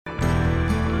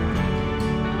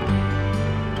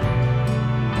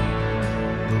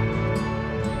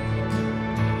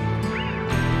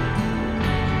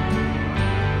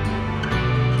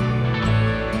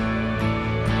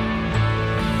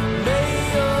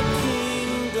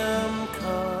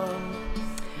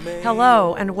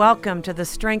Hello, and welcome to the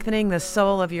Strengthening the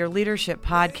Soul of Your Leadership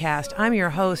podcast. I'm your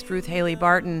host, Ruth Haley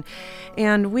Barton,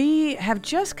 and we have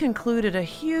just concluded a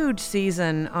huge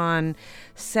season on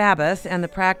Sabbath and the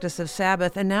practice of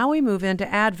Sabbath, and now we move into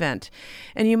Advent.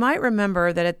 And you might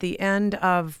remember that at the end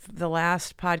of the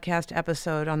last podcast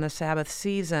episode on the Sabbath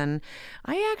season,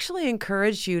 I actually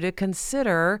encouraged you to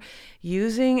consider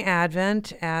using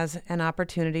Advent as an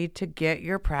opportunity to get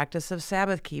your practice of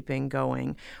Sabbath keeping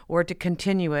going, or to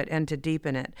continue it and to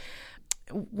deepen it.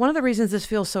 One of the reasons this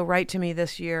feels so right to me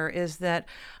this year is that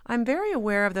I'm very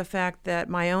aware of the fact that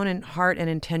my own heart and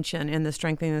intention in the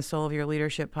Strengthening the Soul of Your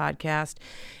Leadership podcast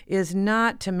is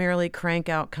not to merely crank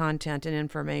out content and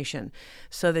information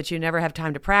so that you never have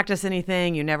time to practice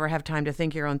anything, you never have time to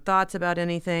think your own thoughts about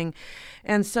anything.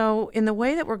 And so in the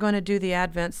way that we're going to do the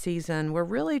Advent season, we're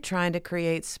really trying to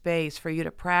create space for you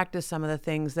to practice some of the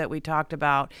things that we talked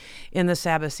about in the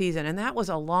Sabbath season. And that was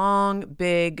a long,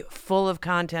 big, full of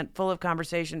content, full of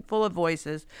conversation, full of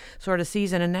voices sort of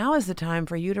season. And now is the time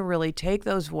for you to really take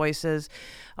those voices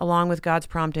along with God's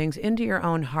promptings into your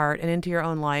own heart and into your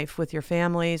own life with your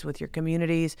families, with your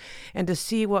communities, and to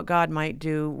see what God might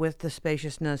do with the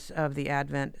spaciousness of the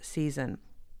Advent season.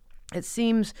 It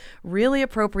seems really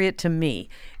appropriate to me,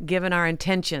 given our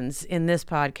intentions in this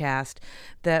podcast,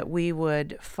 that we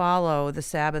would follow the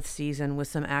Sabbath season with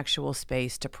some actual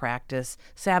space to practice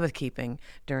Sabbath keeping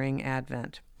during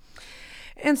Advent.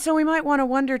 And so we might want to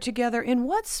wonder together, in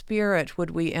what spirit would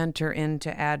we enter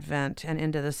into Advent and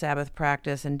into the Sabbath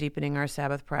practice and deepening our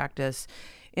Sabbath practice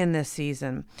in this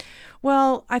season?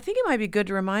 Well, I think it might be good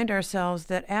to remind ourselves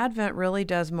that Advent really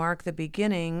does mark the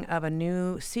beginning of a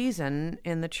new season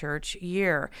in the church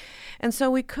year. And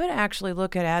so we could actually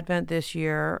look at Advent this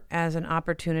year as an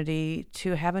opportunity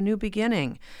to have a new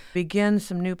beginning, begin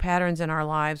some new patterns in our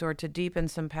lives, or to deepen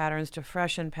some patterns, to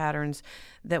freshen patterns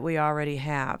that we already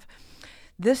have.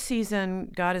 This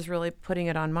season, God is really putting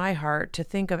it on my heart to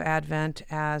think of Advent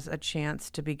as a chance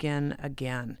to begin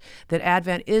again, that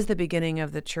Advent is the beginning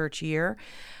of the church year.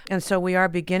 And so we are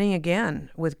beginning again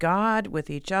with God,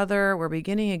 with each other. We're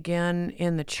beginning again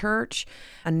in the church,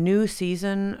 a new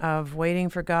season of waiting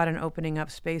for God and opening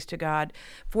up space to God,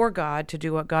 for God to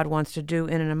do what God wants to do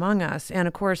in and among us. And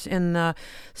of course, in the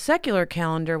secular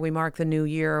calendar, we mark the new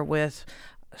year with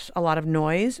a lot of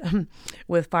noise,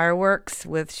 with fireworks,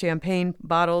 with champagne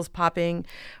bottles popping,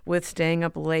 with staying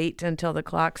up late until the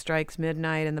clock strikes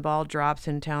midnight and the ball drops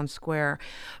in town square.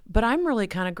 But I'm really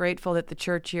kind of grateful that the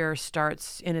church year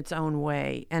starts in its own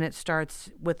way, and it starts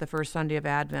with the first Sunday of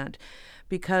Advent,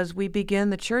 because we begin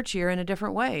the church year in a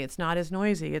different way. It's not as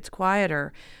noisy, it's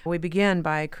quieter. We begin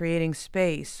by creating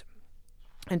space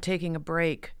and taking a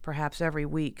break, perhaps every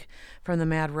week, from the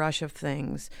mad rush of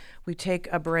things. We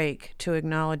take a break to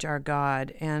acknowledge our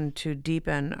God and to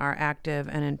deepen our active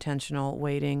and intentional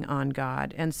waiting on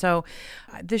God. And so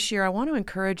this year, I want to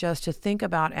encourage us to think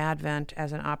about Advent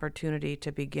as an opportunity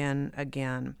to begin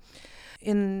again.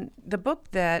 In the book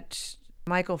that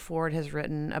Michael Ford has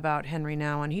written about Henry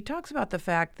Nouwen, he talks about the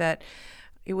fact that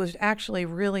it was actually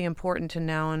really important to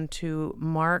Nouwen to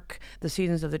mark the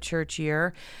seasons of the church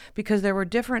year because there were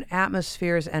different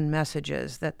atmospheres and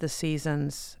messages that the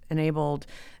seasons enabled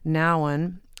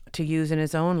Nouwen to use in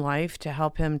his own life to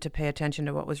help him to pay attention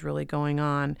to what was really going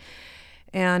on.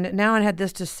 And Nouwen had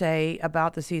this to say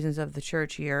about the seasons of the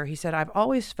church year. He said, "I've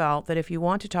always felt that if you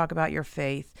want to talk about your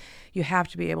faith, you have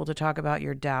to be able to talk about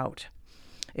your doubt.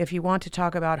 If you want to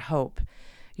talk about hope,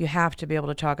 you have to be able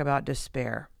to talk about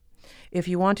despair. If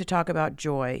you want to talk about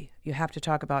joy, you have to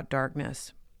talk about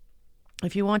darkness.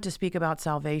 If you want to speak about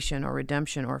salvation or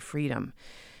redemption or freedom,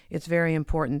 it's very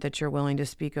important that you're willing to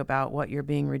speak about what you're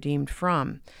being redeemed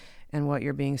from and what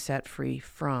you're being set free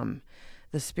from.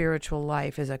 The spiritual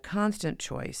life is a constant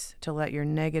choice to let your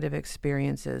negative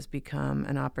experiences become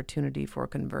an opportunity for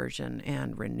conversion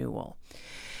and renewal."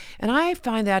 And I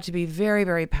find that to be very,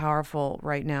 very powerful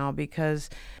right now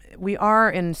because we are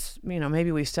in,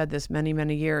 maybe we've said this many,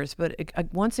 many years, but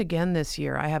once again this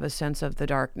year, I have a sense of the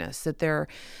darkness, that there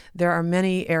are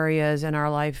many areas in our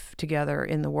life together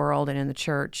in the world and in the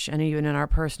church and even in our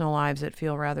personal lives that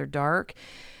feel rather dark,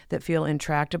 that feel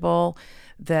intractable,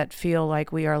 that feel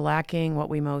like we are lacking what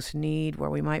we most need, where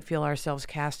we might feel ourselves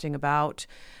casting about,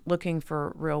 looking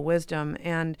for real wisdom.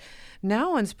 And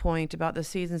Nouwen's point about the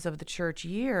seasons of the church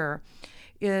year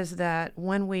is that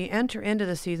when we enter into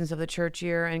the seasons of the church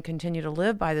year and continue to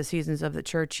live by the seasons of the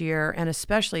church year, and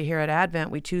especially here at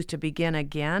Advent, we choose to begin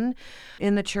again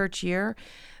in the church year,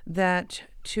 that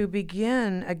to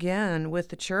begin again with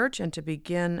the church and to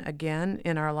begin again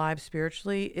in our lives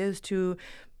spiritually is to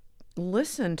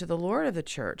listen to the Lord of the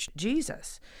church,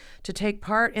 Jesus, to take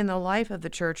part in the life of the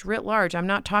church writ large. I'm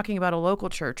not talking about a local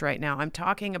church right now. I'm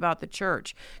talking about the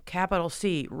church, capital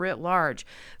C, writ large,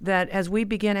 that as we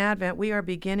begin Advent, we are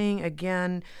beginning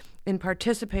again in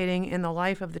participating in the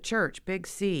life of the church, big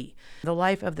C, the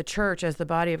life of the church as the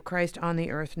body of Christ on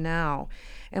the earth now.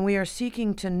 And we are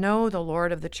seeking to know the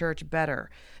Lord of the church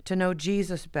better, to know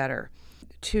Jesus better,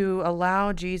 to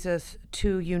allow Jesus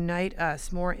to unite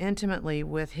us more intimately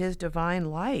with his divine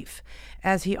life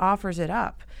as he offers it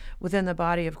up within the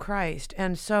body of Christ.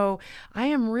 And so I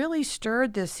am really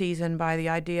stirred this season by the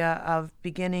idea of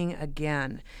beginning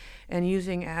again and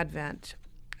using Advent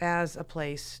as a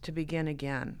place to begin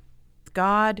again.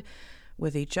 God,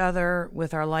 with each other,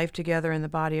 with our life together in the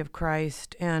body of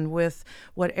Christ, and with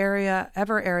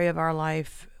whatever area of our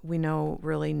life we know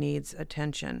really needs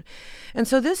attention. And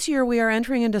so this year we are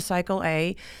entering into Cycle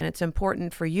A, and it's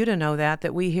important for you to know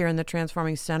that we here in the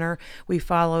Transforming Center, we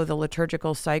follow the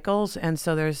liturgical cycles. And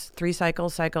so there's 3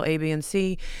 cycles, Cycle A, B, and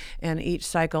C, and each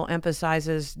cycle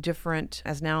emphasizes different,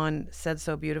 as Nouwen said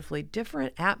so beautifully,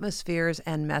 different atmospheres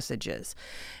and messages.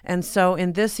 And so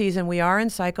in this season, we are in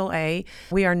Cycle A.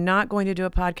 We are not going to do a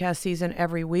podcast season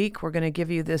every week. We're going to give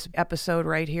you this episode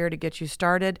right here to get you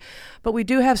started. But we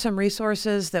do have some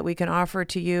resources that we can offer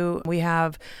to you. We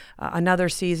have another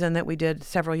season that we did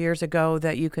several years ago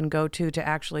that you can go to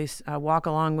actually walk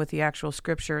along with the actual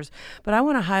scriptures. But I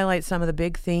want to highlight some of the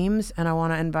big themes, and I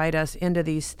want to invite us into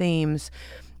these themes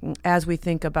as we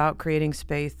think about creating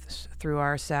space through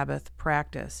our Sabbath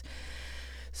practice.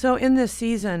 So in this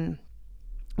season,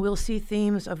 we'll see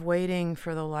themes of waiting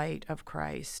for the light of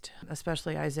Christ,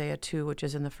 especially Isaiah 2, which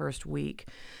is in the first week,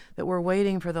 that we're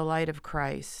waiting for the light of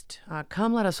Christ.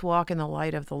 Come, let us walk in the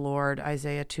light of the Lord,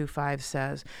 Isaiah 2:5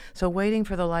 says. So waiting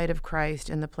for the light of Christ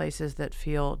in the places that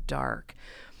feel dark.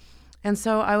 And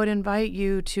so I would invite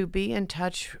you to be in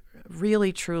touch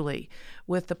really, truly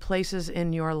with the places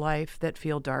in your life that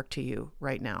feel dark to you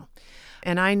right now.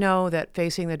 And I know that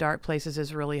facing the dark places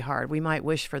is really hard. We might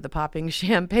wish for the popping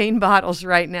champagne bottles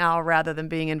right now rather than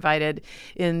being invited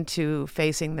into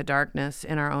facing the darkness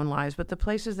in our own lives, but the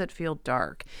places that feel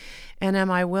dark. And am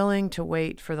I willing to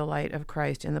wait for the light of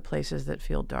Christ in the places that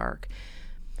feel dark?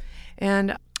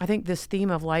 And I think this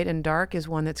theme of light and dark is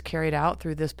one that's carried out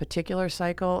through this particular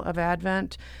cycle of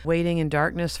Advent, waiting in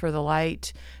darkness for the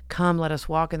light. Come, let us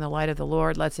walk in the light of the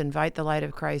Lord. Let's invite the light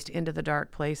of Christ into the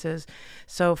dark places.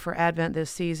 So for Advent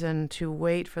this season, to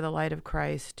wait for the light of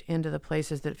Christ into the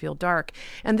places that feel dark.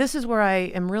 And this is where I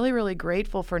am really, really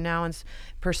grateful for Nouwen's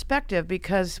perspective,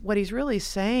 because what he's really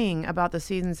saying about the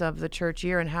seasons of the church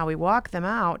year and how we walk them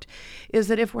out is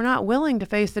that if we're not willing to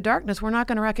face the darkness, we're not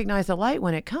going to recognize the light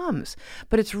when it comes.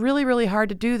 But it's really, really hard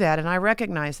to do that, and I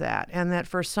recognize that. And that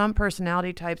for some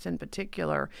personality types in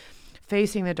particular,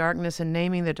 facing the darkness and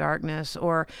naming the darkness,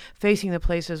 or facing the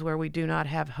places where we do not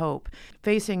have hope,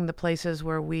 facing the places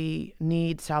where we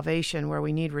need salvation, where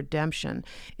we need redemption.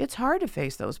 It's hard to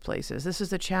face those places. This is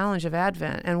the challenge of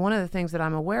Advent. And one of the things that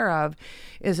I'm aware of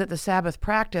is that the Sabbath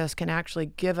practice can actually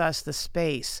give us the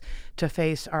space to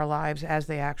face our lives as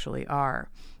they actually are.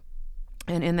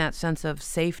 And in that sense of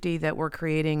safety that we're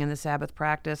creating in the Sabbath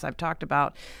practice, I've talked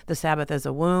about the Sabbath as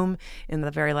a womb. In the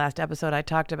very last episode, I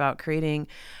talked about creating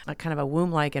a kind of a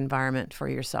womb-like environment for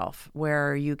yourself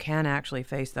where you can actually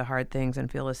face the hard things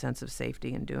and feel a sense of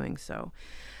safety in doing so.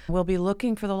 We'll be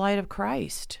looking for the light of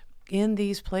Christ in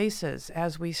these places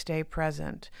as we stay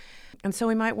present. And so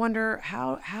we might wonder,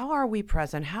 how are we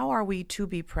present? How are we to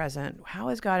be present? How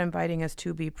is God inviting us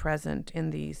to be present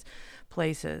in these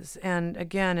places? And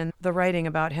again, in the writing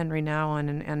about Henry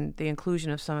Nouwen and the inclusion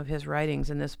of some of his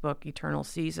writings in this book, Eternal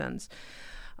Seasons,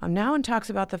 Nouwen talks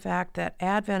about the fact that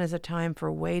Advent is a time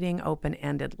for waiting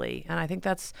open-endedly. And I think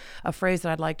that's a phrase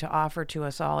that I'd like to offer to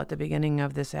us all at the beginning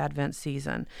of this Advent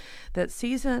season. That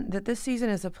this season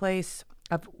is a place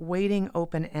of waiting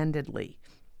open-endedly.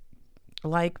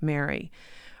 Like Mary,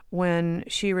 when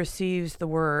she receives the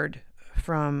word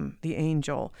from the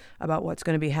angel about what's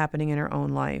going to be happening in her own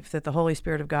life, that the Holy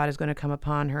Spirit of God is going to come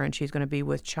upon her and she's going to be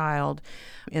with child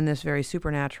in this very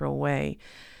supernatural way.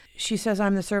 She says,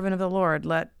 I'm the servant of the Lord.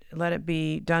 Let it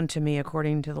be done to me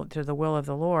according to the will of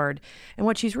the Lord. And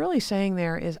what she's really saying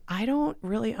there is, I don't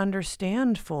really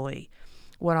understand fully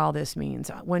what all this means.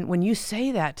 When you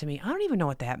say that to me, I don't even know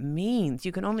what that means.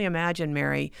 You can only imagine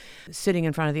Mary sitting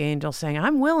in front of the angel saying,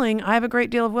 I'm willing, I have a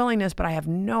great deal of willingness, but I have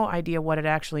no idea what it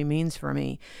actually means for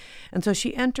me. And so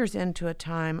she enters into a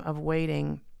time of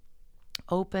waiting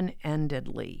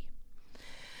open-endedly.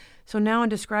 So Nouwen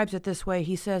describes it this way.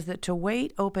 He says that to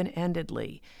wait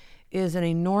open-endedly is an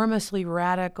enormously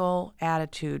radical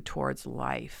attitude towards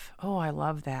life. Oh, I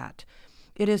love that.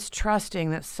 It is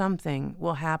trusting that something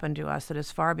will happen to us that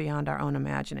is far beyond our own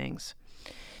imaginings.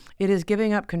 It is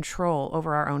giving up control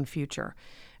over our own future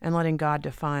and letting God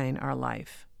define our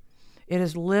life. It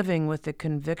is living with the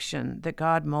conviction that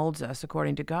God molds us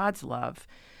according to God's love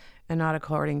and not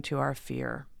according to our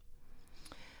fear.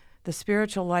 The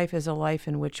spiritual life is a life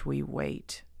in which we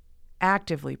wait,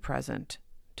 actively present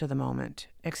to the moment,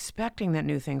 expecting that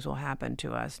new things will happen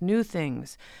to us, new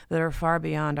things that are far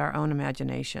beyond our own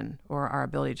imagination or our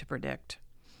ability to predict.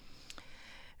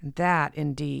 That,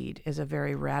 indeed, is a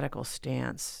very radical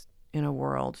stance in a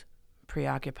world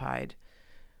preoccupied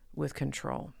with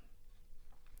control.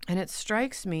 And it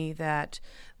strikes me that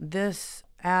this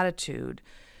attitude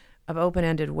of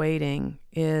open-ended waiting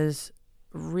is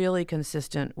really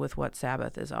consistent with what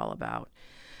Sabbath is all about.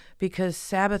 Because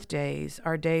Sabbath days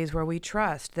are days where we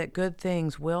trust that good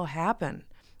things will happen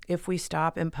if we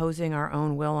stop imposing our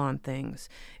own will on things,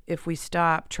 if we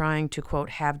stop trying to,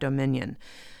 quote, have dominion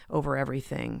over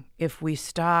everything, if we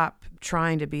stop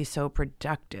trying to be so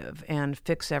productive and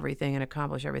fix everything and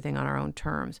accomplish everything on our own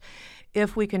terms.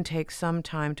 If we can take some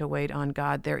time to wait on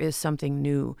God, there is something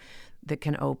new that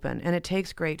can open, and it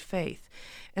takes great faith.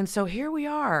 And so here we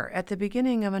are at the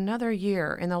beginning of another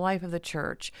year in the life of the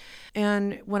church.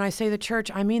 And when I say the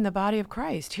church, I mean the body of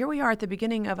Christ. Here we are at the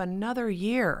beginning of another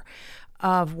year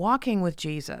of walking with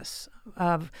Jesus,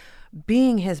 of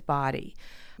being his body,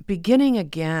 beginning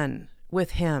again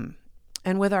with him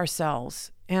and with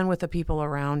ourselves and with the people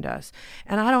around us.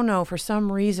 And I don't know, for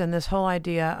some reason, this whole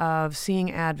idea of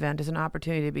seeing Advent as an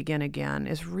opportunity to begin again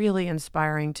is really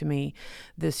inspiring to me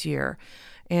this year.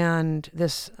 And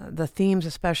the themes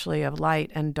especially of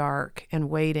light and dark and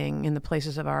waiting in the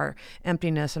places of our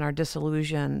emptiness and our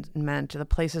disillusionment, the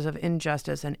places of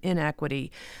injustice and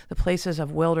inequity, the places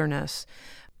of wilderness,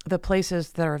 the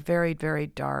places that are very, very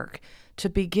dark, to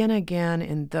begin again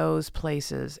in those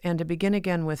places and to begin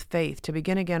again with faith, to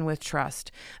begin again with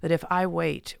trust, that if I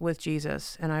wait with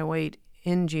Jesus and I wait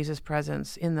in Jesus'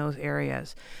 presence in those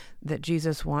areas, that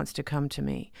Jesus wants to come to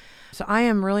me. So I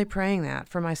am really praying that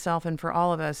for myself and for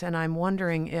all of us, and I'm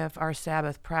wondering if our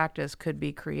Sabbath practice could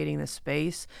be creating the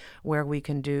space where we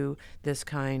can do this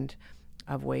kind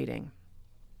of waiting.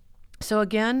 So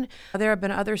again, there have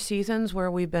been other seasons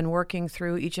where we've been working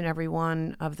through each and every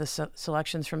one of the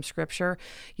selections from Scripture.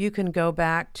 You can go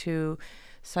back to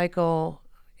Cycle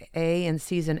A in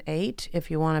Season 8 if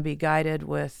you want to be guided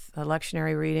with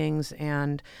lectionary readings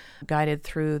and guided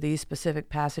through these specific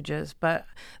passages. But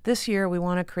this year, we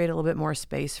want to create a little bit more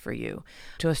space for you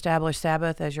to establish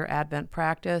Sabbath as your Advent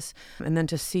practice, and then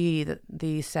to see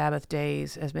the Sabbath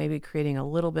days as maybe creating a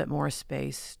little bit more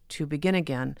space to begin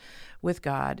again with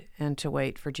God and to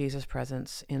wait for Jesus'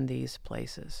 presence in these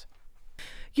places.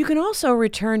 You can also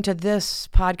return to this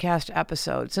podcast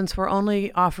episode, since we're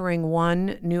only offering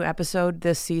one new episode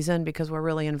this season because we're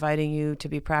really inviting you to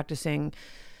be practicing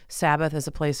Sabbath as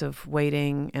a place of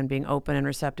waiting and being open and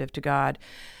receptive to God,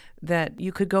 that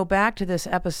you could go back to this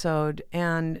episode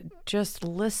and just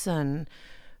listen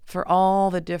for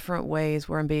all the different ways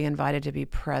where I'm being invited to be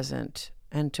present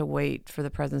and to wait for the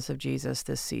presence of Jesus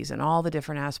this season, all the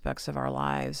different aspects of our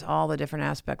lives, all the different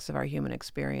aspects of our human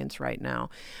experience right now.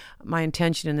 My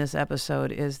intention in this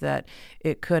episode is that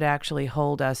it could actually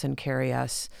hold us and carry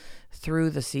us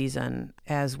through the season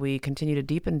as we continue to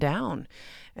deepen down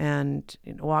and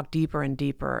walk deeper and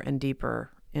deeper and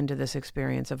deeper into this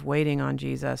experience of waiting on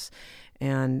Jesus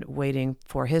and waiting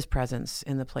for his presence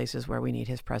in the places where we need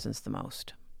his presence the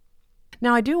most.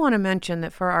 Now, I do want to mention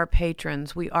that for our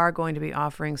patrons, we are going to be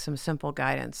offering some simple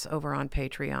guidance over on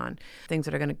Patreon, things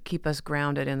that are going to keep us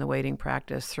grounded in the waiting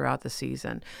practice throughout the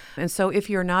season. And so if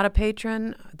you're not a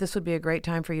patron, this would be a great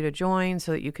time for you to join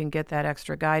so that you can get that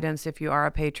extra guidance. If you are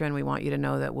a patron, we want you to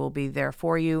know that we'll be there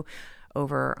for you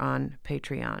over on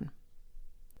Patreon.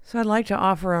 So I'd like to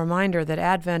offer a reminder that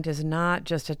Advent is not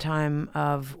just a time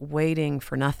of waiting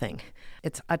for nothing.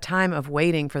 It's a time of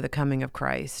waiting for the coming of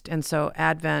Christ. And so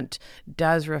Advent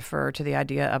does refer to the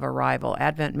idea of arrival.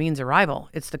 Advent means arrival.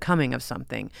 It's the coming of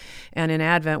something. And in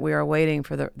Advent, we are waiting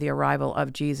for the arrival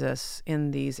of Jesus in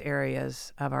these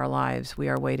areas of our lives. We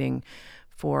are waiting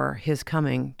for his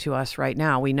coming to us right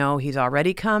now. We know he's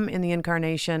already come in the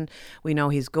incarnation. We know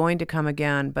he's going to come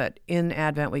again, but in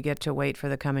Advent we get to wait for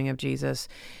the coming of Jesus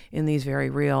in these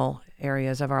very real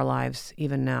areas of our lives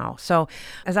even now. So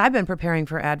as I've been preparing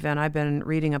for Advent, I've been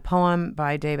reading a poem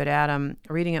by David Adam,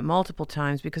 reading it multiple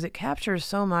times because it captures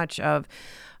so much of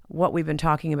what we've been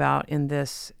talking about in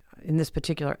this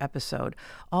particular episode.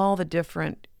 All the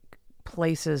different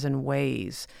places and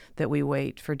ways that we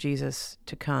wait for Jesus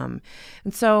to come.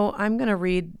 And so I'm going to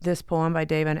read this poem by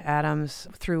David Adams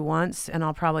through once, and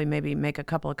I'll probably maybe make a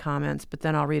couple of comments, but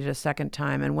then I'll read it a second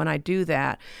time. And when I do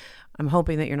that, I'm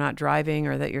hoping that you're not driving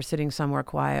or that you're sitting somewhere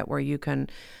quiet where you can,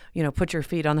 put your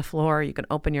feet on the floor, you can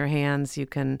open your hands, you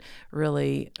can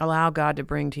really allow God to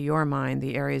bring to your mind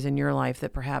the areas in your life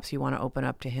that perhaps you want to open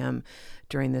up to Him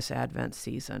during this Advent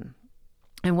season.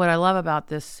 And what I love about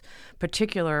this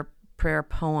particular prayer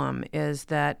poem is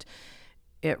that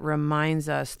it reminds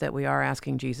us that we are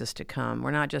asking Jesus to come.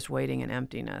 We're not just waiting in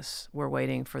emptiness. We're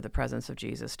waiting for the presence of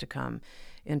Jesus to come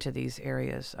into these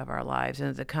areas of our lives.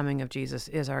 And the coming of Jesus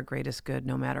is our greatest good,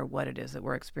 no matter what it is that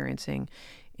we're experiencing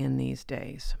in these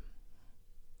days.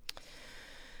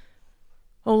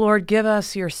 Oh Lord, give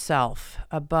us yourself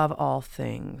above all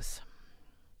things.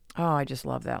 Oh, I just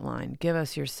love that line. Give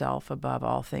us yourself above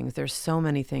all things. There's so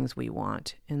many things we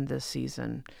want in this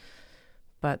season,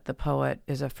 but the poet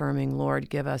is affirming, Lord,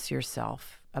 give us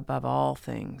yourself above all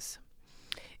things.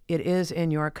 It is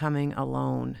in your coming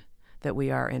alone that we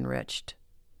are enriched.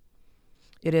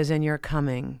 It is in your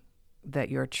coming that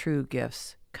your true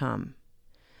gifts come.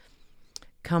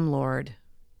 Come, Lord,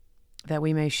 that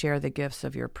we may share the gifts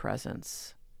of your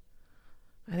presence.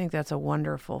 I think that's a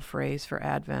wonderful phrase for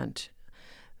Advent,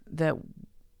 that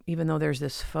even though there's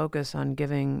this focus on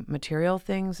giving material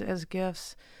things as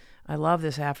gifts, I love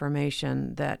this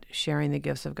affirmation that sharing the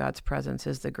gifts of God's presence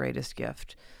is the greatest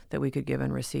gift that we could give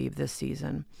and receive this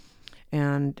season.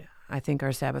 And I think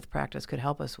our Sabbath practice could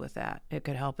help us with that. It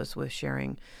could help us with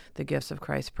sharing the gifts of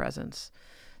Christ's presence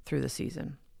through the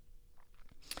season.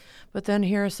 But then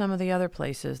here are some of the other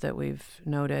places that we've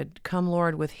noted. Come,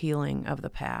 Lord, with healing of the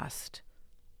past.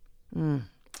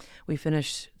 We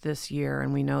finish this year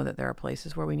and we know that there are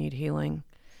places where we need healing.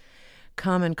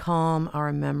 Come and calm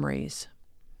our memories.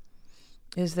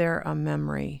 Is there a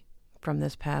memory from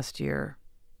this past year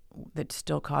that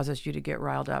still causes you to get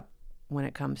riled up when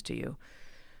it comes to you?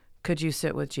 Could you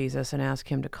sit with Jesus and ask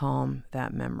him to calm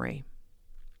that memory?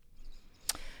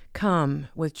 Come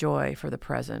with joy for the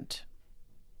present.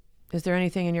 Is there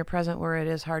anything in your present where it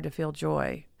is hard to feel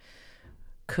joy?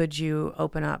 Could you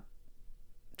open up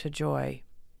to joy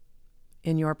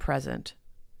in your present,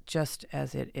 just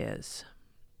as it is?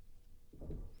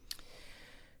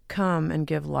 Come and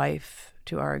give life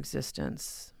to our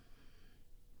existence.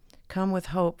 Come with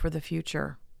hope for the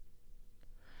future.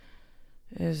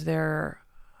 Is there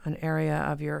an area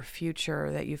of your future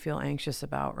that you feel anxious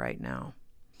about right now,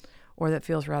 or that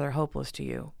feels rather hopeless to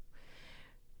you?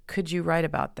 Could you write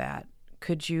about that?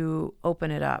 Could you open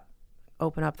it up?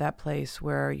 Open up that place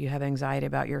where you have anxiety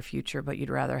about your future, but you'd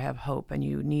rather have hope, and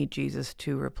you need Jesus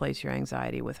to replace your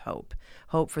anxiety with hope.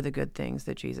 Hope for the good things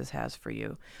that Jesus has for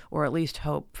you, or at least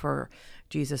hope for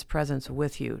Jesus' presence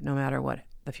with you, no matter what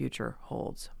the future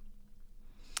holds.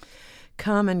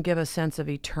 Come and give a sense of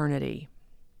eternity.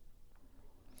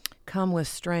 Come with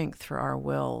strength for our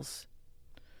wills.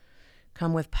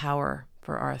 Come with power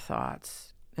for our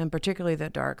thoughts, and particularly the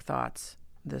dark thoughts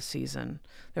this season.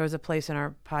 There was a place in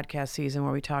our podcast season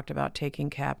where we talked about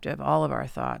taking captive all of our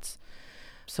thoughts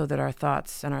so that our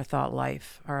thoughts and our thought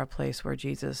life are a place where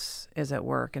Jesus is at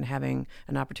work and having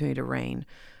an opportunity to reign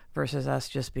versus us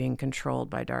just being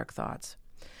controlled by dark thoughts.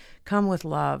 Come with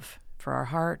love for our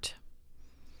heart.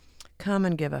 Come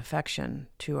and give affection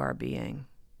to our being.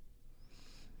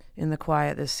 In the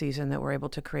quiet this season that we're able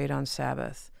to create on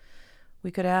Sabbath,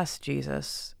 we could ask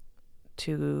Jesus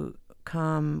to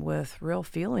come with real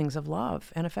feelings of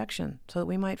love and affection so that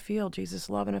we might feel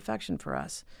Jesus' love and affection for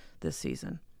us this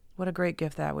season. What a great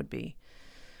gift that would be.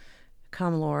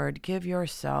 Come, Lord, give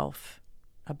yourself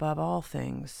above all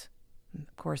things.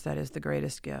 Of course, that is the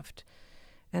greatest gift.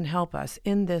 And help us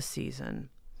in this season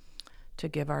to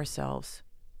give ourselves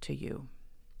to you.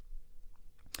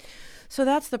 So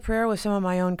that's the prayer with some of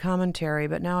my own commentary,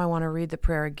 but now I want to read the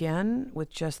prayer again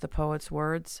with just the poet's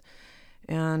words.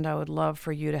 And I would love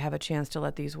for you to have a chance to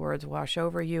let these words wash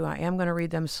over you. I am going to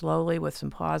read them slowly with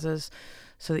some pauses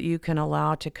so that you can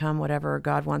allow to come whatever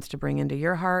God wants to bring into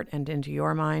your heart and into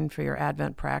your mind for your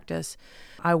Advent practice.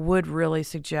 I would really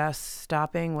suggest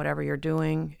stopping whatever you're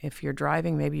doing. If you're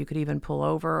driving, maybe you could even pull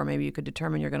over, or maybe you could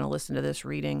determine you're going to listen to this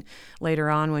reading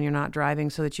later on when you're not driving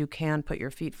so that you can put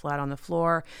your feet flat on the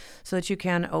floor, so that you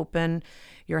can open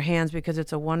your hands, because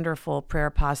it's a wonderful prayer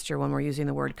posture when we're using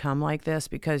the word come like this,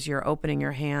 because you're opening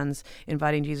your hands,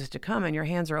 inviting Jesus to come, and your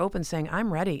hands are open saying,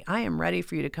 I'm ready. I am ready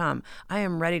for you to come. I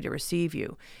am ready to receive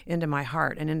you into my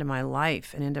heart and into my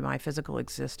life and into my physical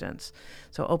existence.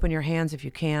 So open your hands if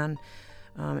you can.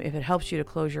 If it helps you to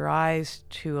close your eyes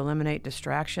to eliminate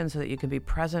distractions so that you can be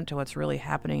present to what's really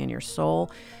happening in your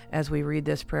soul as we read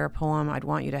this prayer poem, I'd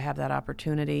want you to have that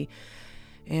opportunity.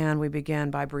 And we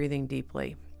begin by breathing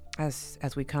deeply as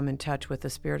we come in touch with the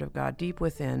Spirit of God deep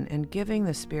within, and giving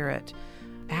the Spirit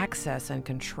access and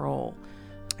control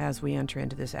as we enter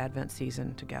into this Advent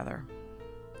season together.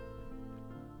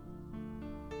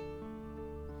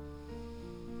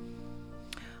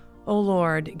 O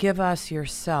Lord, give us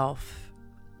yourself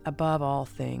above all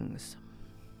things.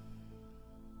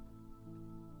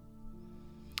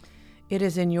 It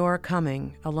is in your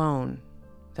coming alone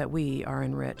that we are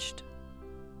enriched.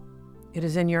 It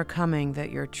is in your coming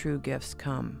that your true gifts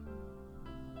come.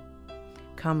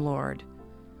 Come, Lord,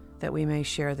 that we may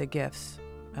share the gifts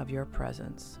of your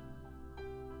presence.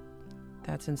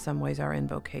 That's in some ways our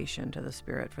invocation to the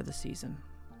Spirit for the season.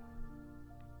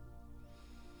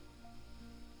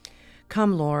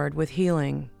 Come, Lord, with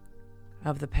healing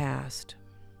of the past.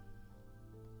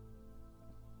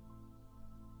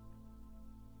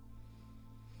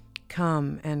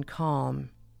 Come and calm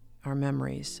our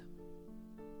memories.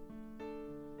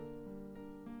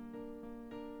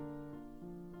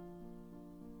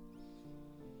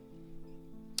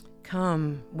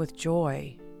 Come with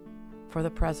joy for the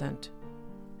present.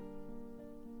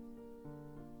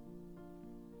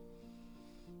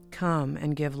 Come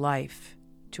and give life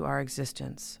to our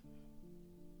existence.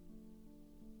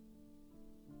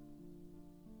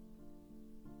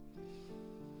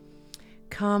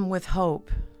 Come with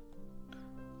hope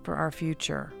for our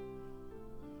future.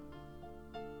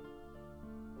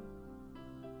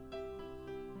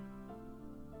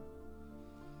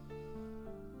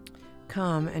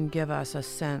 Come and give us a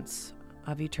sense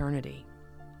of eternity.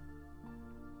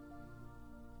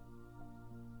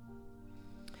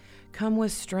 Come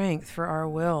with strength for our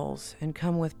wills, and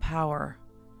come with power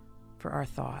for our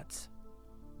thoughts.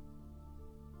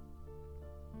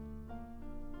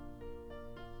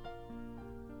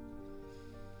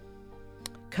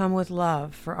 Come with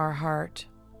love for our heart.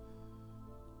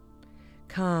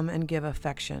 Come and give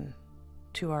affection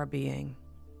to our being.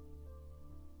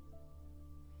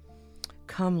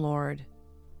 Come, Lord,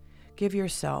 give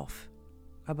yourself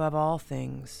above all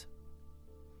things,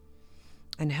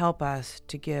 and help us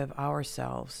to give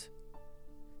ourselves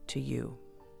to you.